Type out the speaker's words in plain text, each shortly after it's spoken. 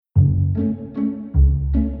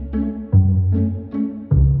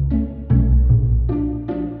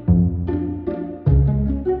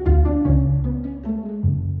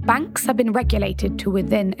Banks have been regulated to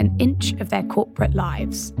within an inch of their corporate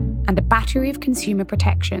lives, and a battery of consumer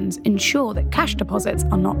protections ensure that cash deposits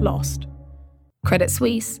are not lost. Credit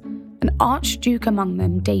Suisse, an archduke among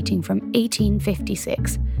them dating from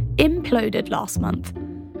 1856, imploded last month,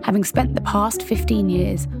 having spent the past 15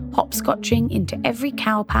 years hopscotching into every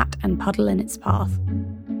cowpat and puddle in its path.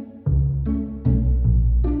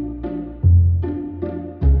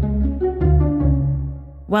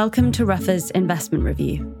 Welcome to Ruffer's Investment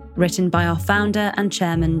Review, written by our founder and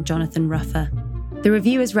chairman, Jonathan Ruffer. The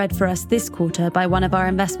review is read for us this quarter by one of our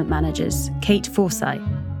investment managers, Kate Forsyth.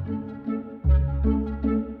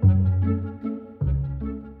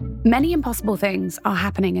 Many impossible things are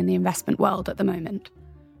happening in the investment world at the moment.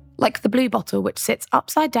 Like the blue bottle which sits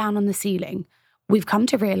upside down on the ceiling, we've come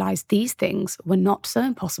to realise these things were not so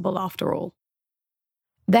impossible after all.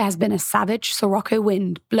 There has been a savage Sirocco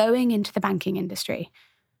wind blowing into the banking industry,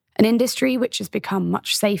 an industry which has become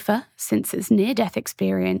much safer since its near-death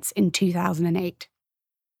experience in 2008.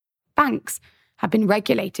 Banks have been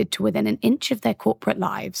regulated to within an inch of their corporate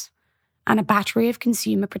lives, and a battery of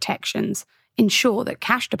consumer protections ensure that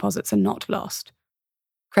cash deposits are not lost.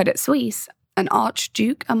 Credit Suisse, an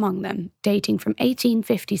archduke among them dating from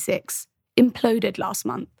 1856, imploded last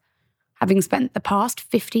month, having spent the past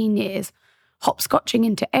 15 years hopscotching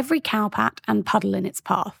into every cowpat and puddle in its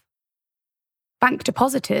path. Bank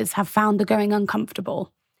depositors have found the going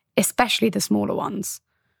uncomfortable, especially the smaller ones.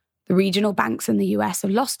 The regional banks in the US have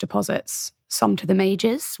lost deposits, some to the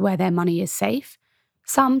majors, where their money is safe,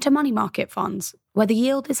 some to money market funds, where the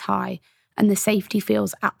yield is high and the safety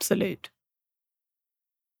feels absolute.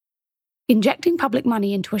 Injecting public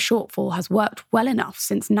money into a shortfall has worked well enough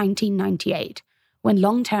since 1998, when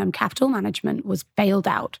long-term capital management was bailed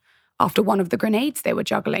out after one of the grenades they were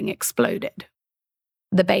juggling exploded.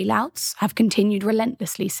 The bailouts have continued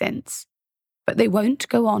relentlessly since, but they won't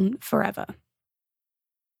go on forever.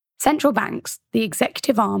 Central banks, the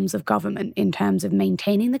executive arms of government in terms of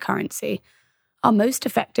maintaining the currency, are most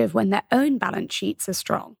effective when their own balance sheets are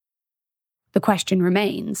strong. The question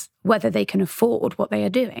remains whether they can afford what they are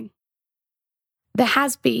doing. There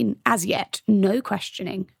has been, as yet, no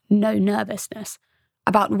questioning, no nervousness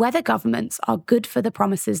about whether governments are good for the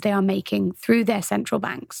promises they are making through their central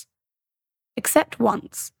banks. Except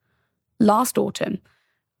once, last autumn,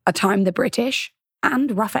 a time the British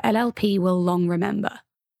and Ruffer LLP will long remember.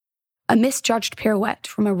 A misjudged pirouette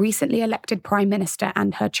from a recently elected Prime Minister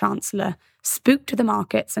and her Chancellor spooked the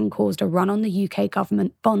markets and caused a run on the UK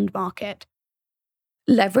government bond market.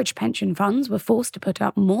 Leveraged pension funds were forced to put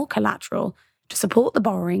up more collateral to support the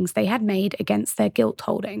borrowings they had made against their gilt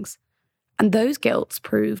holdings, and those gilts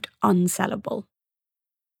proved unsellable.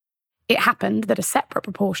 It happened that a separate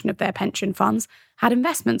proportion of their pension funds had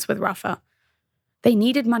investments with Ruffer. They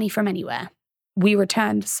needed money from anywhere. We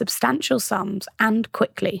returned substantial sums and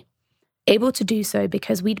quickly, able to do so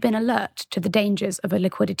because we'd been alert to the dangers of a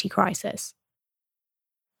liquidity crisis.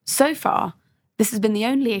 So far, this has been the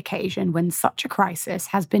only occasion when such a crisis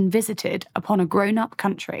has been visited upon a grown-up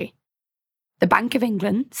country. The Bank of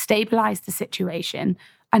England stabilised the situation,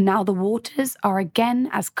 and now the waters are again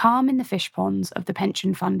as calm in the fish ponds of the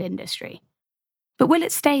pension fund industry. But will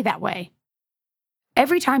it stay that way?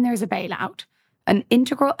 Every time there is a bailout, an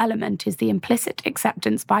integral element is the implicit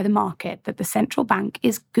acceptance by the market that the central bank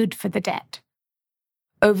is good for the debt.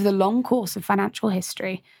 Over the long course of financial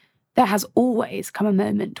history, there has always come a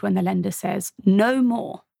moment when the lender says, no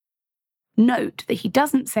more. Note that he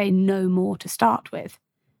doesn't say no more to start with.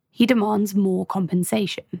 He demands more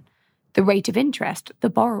compensation. The rate of interest the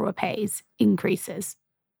borrower pays increases.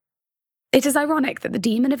 It is ironic that the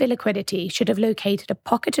demon of illiquidity should have located a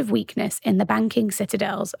pocket of weakness in the banking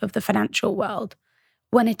citadels of the financial world,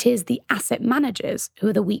 when it is the asset managers who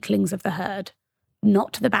are the weaklings of the herd,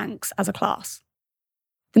 not the banks as a class.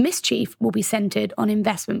 The mischief will be centred on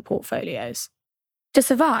investment portfolios. To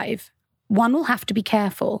survive, one will have to be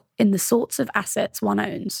careful in the sorts of assets one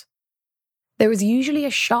owns. There is usually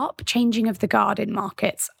a sharp changing of the guard in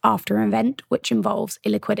markets after an event which involves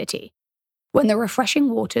illiquidity. When the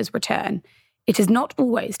refreshing waters return, it is not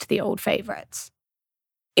always to the old favourites.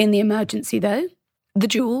 In the emergency, though, the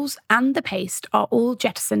jewels and the paste are all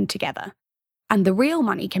jettisoned together, and the real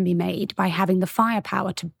money can be made by having the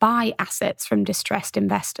firepower to buy assets from distressed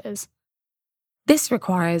investors. This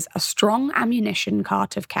requires a strong ammunition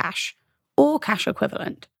cart of cash, or cash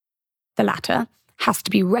equivalent. The latter has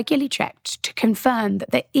to be regularly checked to confirm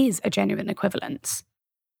that there is a genuine equivalence.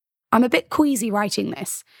 I'm a bit queasy writing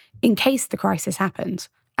this, in case the crisis happens,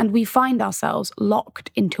 and we find ourselves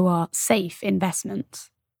locked into our safe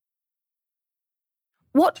investments.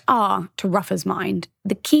 What are, to Ruffer's mind,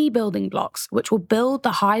 the key building blocks which will build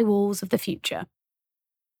the high walls of the future?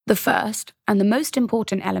 The first and the most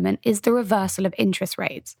important element is the reversal of interest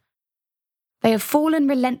rates. They have fallen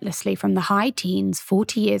relentlessly from the high teens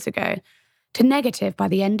 40 years ago to negative by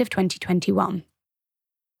the end of 2021.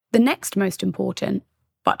 The next most important,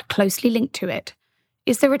 but closely linked to it,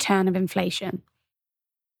 is the return of inflation.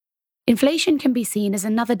 Inflation can be seen as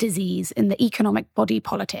another disease in the economic body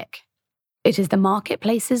politic. It is the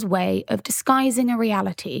marketplace's way of disguising a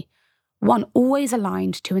reality, one always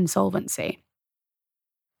aligned to insolvency.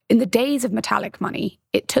 In the days of metallic money,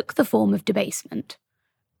 it took the form of debasement.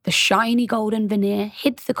 The shiny golden veneer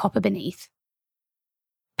hid the copper beneath.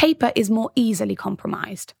 Paper is more easily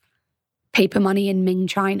compromised. Paper money in Ming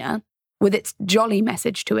China, with its jolly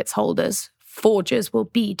message to its holders, "Forgers will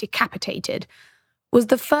be decapitated," was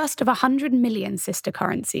the first of 100 million sister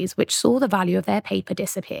currencies which saw the value of their paper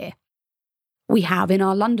disappear. We have in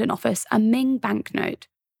our London office a Ming banknote,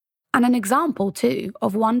 and an example too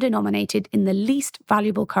of one denominated in the least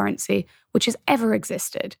valuable currency which has ever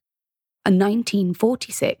existed, a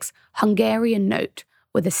 1946 Hungarian note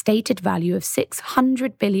with a stated value of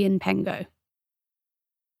 600 billion pengo.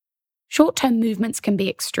 Short-term movements can be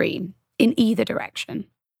extreme, in either direction.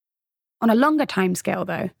 On a longer timescale,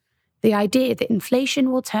 though, the idea that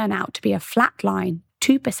inflation will turn out to be a flat line,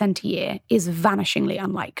 2% a year, is vanishingly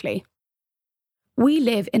unlikely. We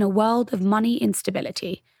live in a world of money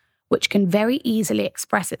instability, which can very easily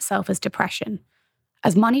express itself as depression,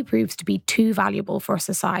 as money proves to be too valuable for a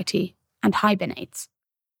society and hibernates.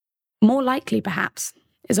 More likely, perhaps,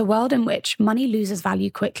 is a world in which money loses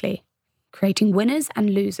value quickly, creating winners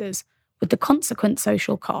and losers with the consequent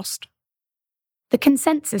social cost. The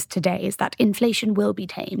consensus today is that inflation will be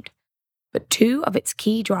tamed, but two of its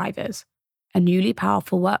key drivers, a newly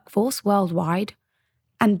powerful workforce worldwide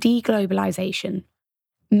and deglobalization,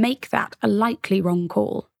 make that a likely wrong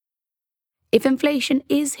call. If inflation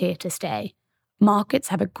is here to stay, markets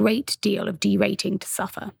have a great deal of derating to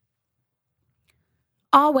suffer.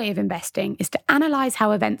 Our way of investing is to analyse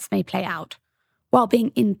how events may play out, while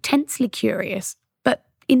being intensely curious, but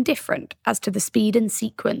indifferent as to the speed and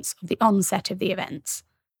sequence of the onset of the events.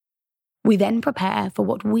 We then prepare for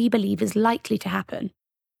what we believe is likely to happen,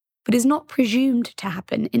 but is not presumed to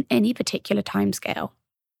happen in any particular timescale.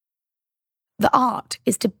 The art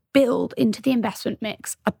is to build into the investment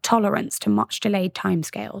mix a tolerance to much delayed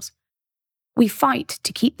timescales. We fight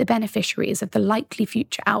to keep the beneficiaries of the likely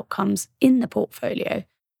future outcomes in the portfolio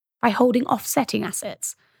by holding offsetting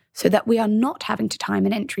assets so that we are not having to time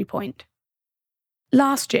an entry point.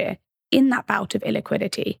 Last year, in that bout of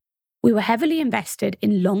illiquidity, we were heavily invested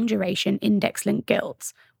in long-duration index-linked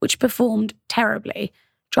gilts, which performed terribly,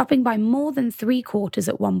 dropping by more than 3/4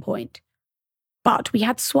 at one point. But we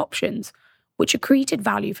had swaptions, which accreted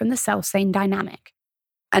value from the self-same dynamic,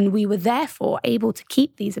 and we were therefore able to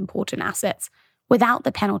keep these important assets without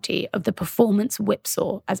the penalty of the performance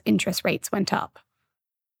whipsaw as interest rates went up.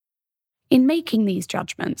 In making these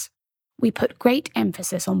judgments, we put great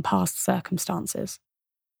emphasis on past circumstances.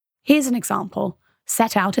 Here's an example,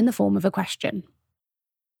 set out in the form of a question.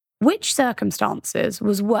 Which circumstances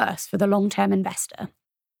was worse for the long-term investor?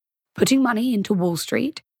 Putting money into Wall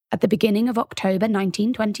Street at the beginning of October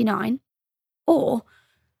 1929, or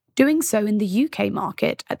doing so in the UK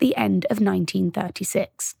market at the end of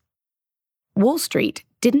 1936? Wall Street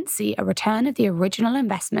didn't see a return of the original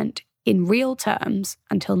investment in real terms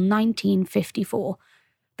until 1954.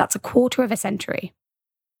 That's a quarter of a century.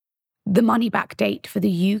 The money-back date for the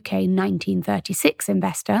UK 1936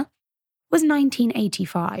 investor was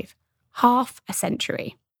 1985, half a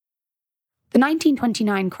century. The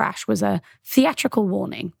 1929 crash was a theatrical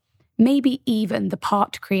warning, maybe even the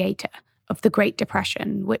part creator of the Great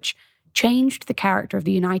Depression, which changed the character of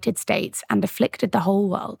the United States and afflicted the whole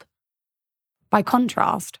world. By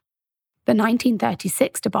contrast, the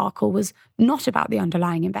 1936 debacle was not about the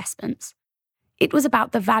underlying investments. It was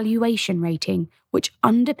about the valuation rating which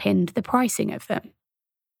underpinned the pricing of them.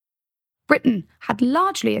 Britain had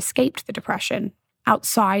largely escaped the Depression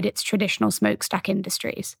outside its traditional smokestack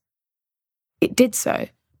industries. It did so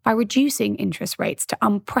by reducing interest rates to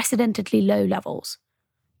unprecedentedly low levels.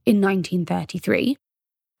 In 1933,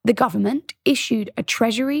 the government issued a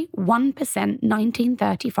Treasury 1%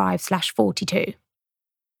 1935/42.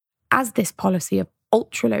 As this policy of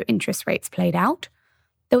ultra-low interest rates played out,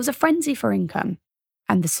 there was a frenzy for income,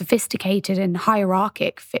 and the sophisticated and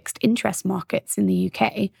hierarchic fixed interest markets in the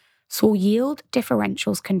UK saw yield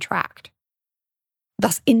differentials contract.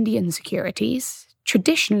 Thus, Indian securities,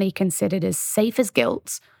 traditionally considered as safe as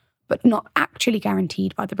gilts, but not actually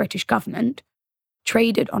guaranteed by the British government,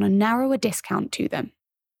 traded on a narrower discount to them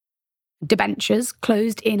Debentures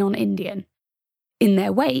closed in on Indian. In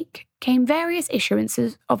their wake came various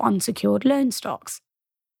issuances of unsecured loan stocks,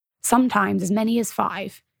 sometimes as many as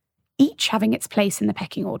 5, each having its place in the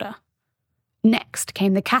pecking order. Next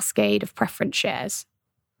came the cascade of preference shares.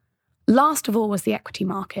 Last of all was the equity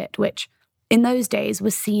market, which, in those days,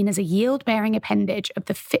 was seen as a yield-bearing appendage of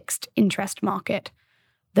the fixed interest market,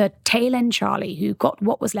 the tail-end Charlie who got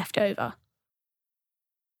what was left over.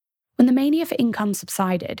 When the mania for income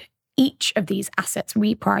subsided, each of these assets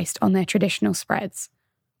repriced on their traditional spreads,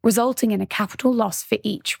 resulting in a capital loss for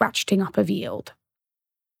each ratcheting up of yield.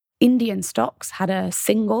 Indian stocks had a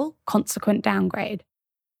single, consequent downgrade,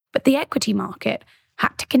 but the equity market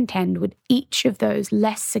had to contend with each of those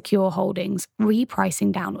less secure holdings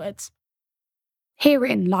repricing downwards.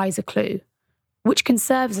 Herein lies a clue, which can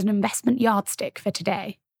serve as an investment yardstick for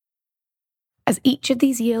today. As each of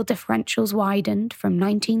these yield differentials widened from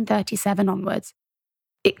 1937 onwards,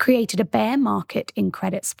 it created a bear market in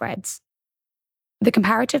credit spreads. The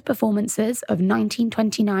comparative performances of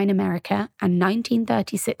 1929 America and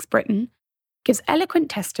 1936 Britain gives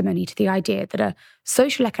eloquent testimony to the idea that a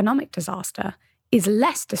social economic disaster is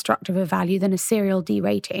less destructive of value than a serial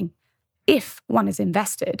derating if one is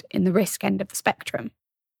invested in the risk end of the spectrum.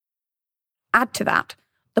 Add to that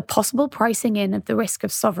the possible pricing in of the risk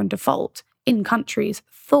of sovereign default in countries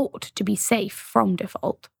thought to be safe from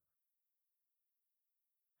default.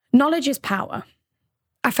 Knowledge is power,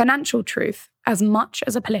 a financial truth as much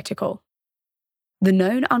as a political. The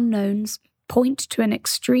known unknowns point to an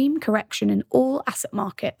extreme correction in all asset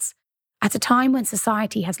markets at a time when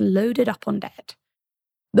society has loaded up on debt.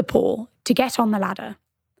 The poor to get on the ladder,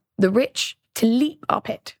 the rich to leap up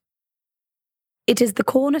it. It is the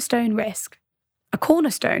cornerstone risk, a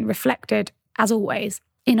cornerstone reflected, as always,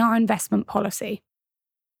 in our investment policy.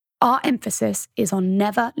 Our emphasis is on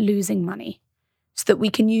never losing money, so that we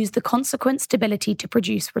can use the consequent stability to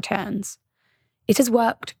produce returns. It has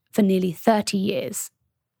worked for nearly 30 years.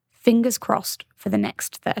 Fingers crossed for the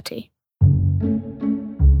next 30.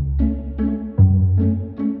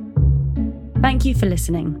 Thank you for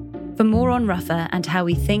listening. For more on Ruffer and how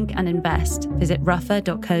we think and invest, visit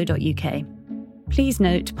ruffer.co.uk. Please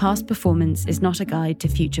note, past performance is not a guide to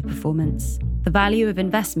future performance. The value of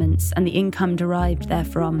investments and the income derived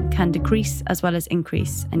therefrom can decrease as well as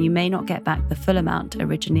increase, and you may not get back the full amount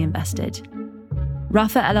originally invested.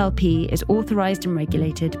 Ruffer LLP is authorised and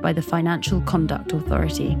regulated by the Financial Conduct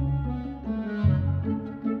Authority.